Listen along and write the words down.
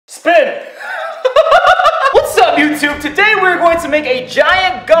spin. What's up, YouTube? Today we're going to make a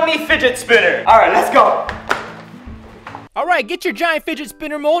giant gummy fidget spinner. All right, let's go. Alright, get your giant fidget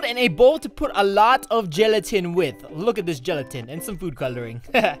spinner mold and a bowl to put a lot of gelatin with. Look at this gelatin and some food coloring.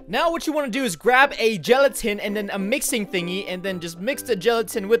 Now what you want to do is grab a gelatin and then a mixing thingy and then just mix the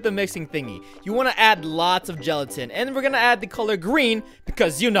gelatin with the mixing thingy. You want to add lots of gelatin and we're going to add the color green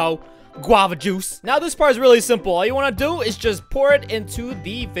because, you know, guava juice. Now this part is really simple. All you want to do is just pour it into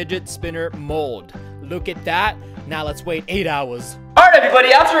the fidget spinner mold. Look at that. Now let's wait 8 hours. Alright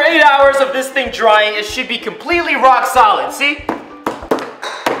everybody, after 8 hours of this thing drying, it should be completely rock solid, see?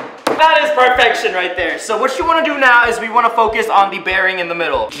 That is perfection right there. So what you want to do now is we want to focus on the bearing in the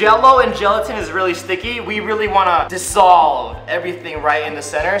middle. Jello and gelatin is really sticky. We really want to dissolve everything right in the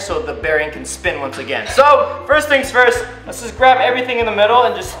center so the bearing can spin once again. So first things first, let's just grab everything in the middle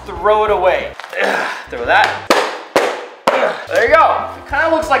and just throw it away. Throw that. There you go. It kind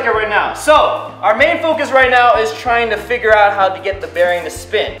of looks like it right now. So our main focus right now is trying to figure out how to get the bearing to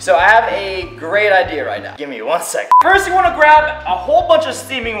spin. So I have a great idea right now. Give me 1 second. First, you want to grab a whole bunch of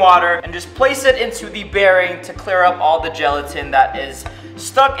steaming water and just place it into the bearing to clear up all the gelatin that is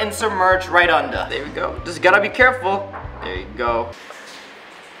stuck and submerged right under. There we go. Just gotta be careful. There you go.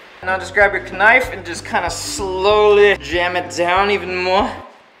 Now just grab your knife and just kind of slowly jam it down even more.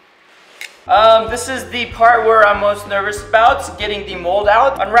 This is the part where I'm most nervous about, getting the mold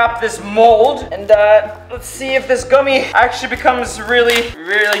out. Unwrap this mold and let's see if this gummy actually becomes really,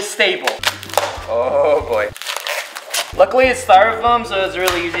 really stable. Oh boy. Luckily it's styrofoam, so it's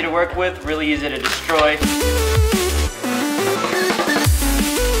really easy to work with, really easy to destroy.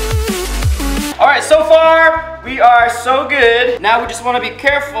 Alright, so far we are so good. Now we just want to be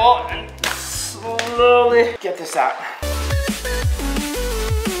careful and slowly get this out.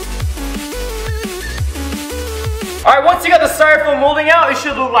 Alright, once you got the styrofoam molding out, it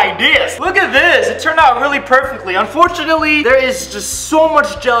should look like this. Look at this, it turned out really perfectly. Unfortunately, there is just so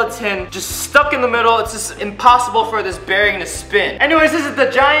much gelatin just stuck in the middle, it's just impossible for this bearing to spin. Anyways, this is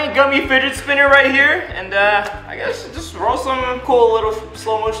the giant gummy fidget spinner right here, and I guess just roll some cool little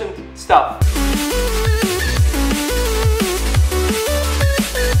slow motion stuff.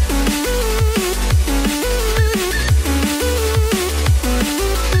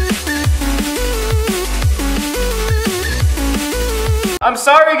 I'm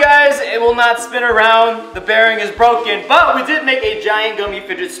sorry guys, it will not spin around, the bearing is broken, but we did make a giant gummy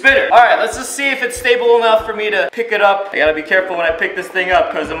fidget spinner. Alright, let's just see if it's stable enough for me to pick it up. I gotta be careful when I pick this thing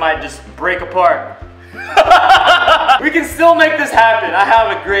up because it might just break apart. We can still make this happen. I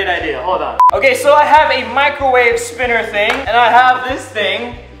have a great idea, hold on. Okay, so I have a microwave spinner thing, and I have this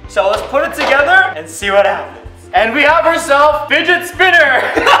thing. So let's put it together and see what happens. And we have ourselves fidget spinner.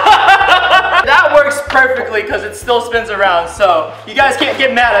 That works perfectly because it still spins around. So you guys can't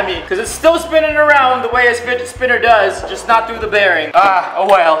get mad at me because it's still spinning around the way a fidget spinner does, just not through the bearing. Oh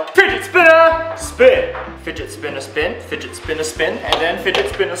well. Fidget spinner, spin. Fidget spinner, spin. Fidget spinner, spin. And then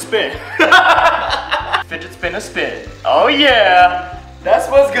fidget spinner, spin. Fidget spinner, spin. Oh yeah. That's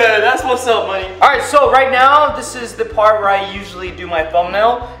what's good, that's what's up, money. Alright, so right now, this is the part where I usually do my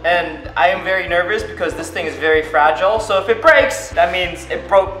thumbnail, and I am very nervous because this thing is very fragile, so if it breaks, that means it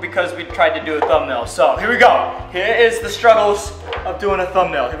broke because we tried to do a thumbnail. So, here we go. Here is the struggles of doing a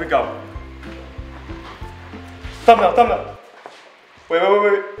thumbnail. Here we go. Thumbnail, thumbnail. Wait,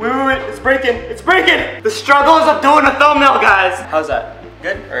 it's breaking, it's breaking! The struggles of doing a thumbnail, guys. How's that?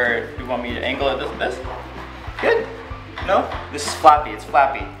 Good? Or do you want me to angle it this? Good? No? This is flappy, it's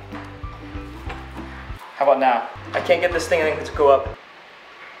flappy. How about now? I can't get this thing to go up.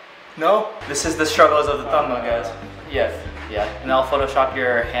 No? This is the struggles of the thumbnail, guys. Yeah. And I'll Photoshop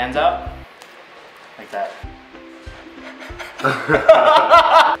your hands out. Like that.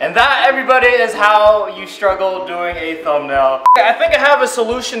 And that, everybody, is how you struggle doing a thumbnail. I think I have a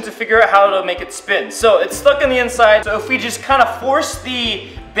solution to figure out how to make it spin. So it's stuck on the inside, so if we just kind of force the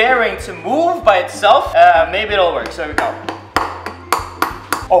bearing to move by itself, maybe it'll work. So here we go.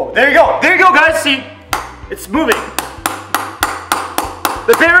 Oh, there you go guys, see? It's moving.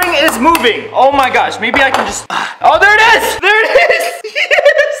 The bearing is moving. Oh my gosh, maybe I can just, oh there it is! There it is!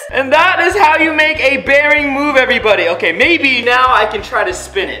 Yes! And that is how you make a bearing move, everybody. Okay, maybe now I can try to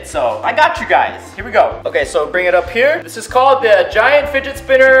spin it. So, I got you guys. Here we go. Okay, so bring it up here. This is called the giant fidget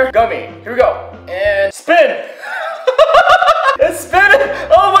spinner gummy. Here we go. And spin! It's spinning!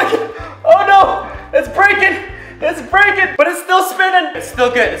 Oh my god! Oh no! It's breaking! It's breaking! But it's still spinning! It's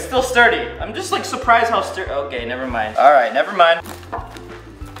still good. It's still sturdy. I'm just like surprised how sturdy. Okay, never mind. Alright, never mind.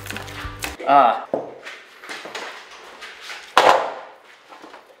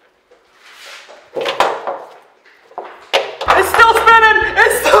 It's still spinning!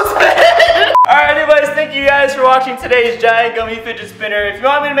 It's still spinning! watching today's giant gummy fidget spinner. If you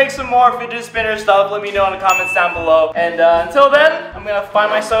want me to make some more fidget spinner stuff, let me know in the comments down below. And until then, I'm gonna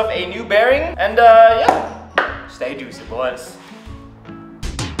find myself a new bearing. And yeah, stay juicy, boys.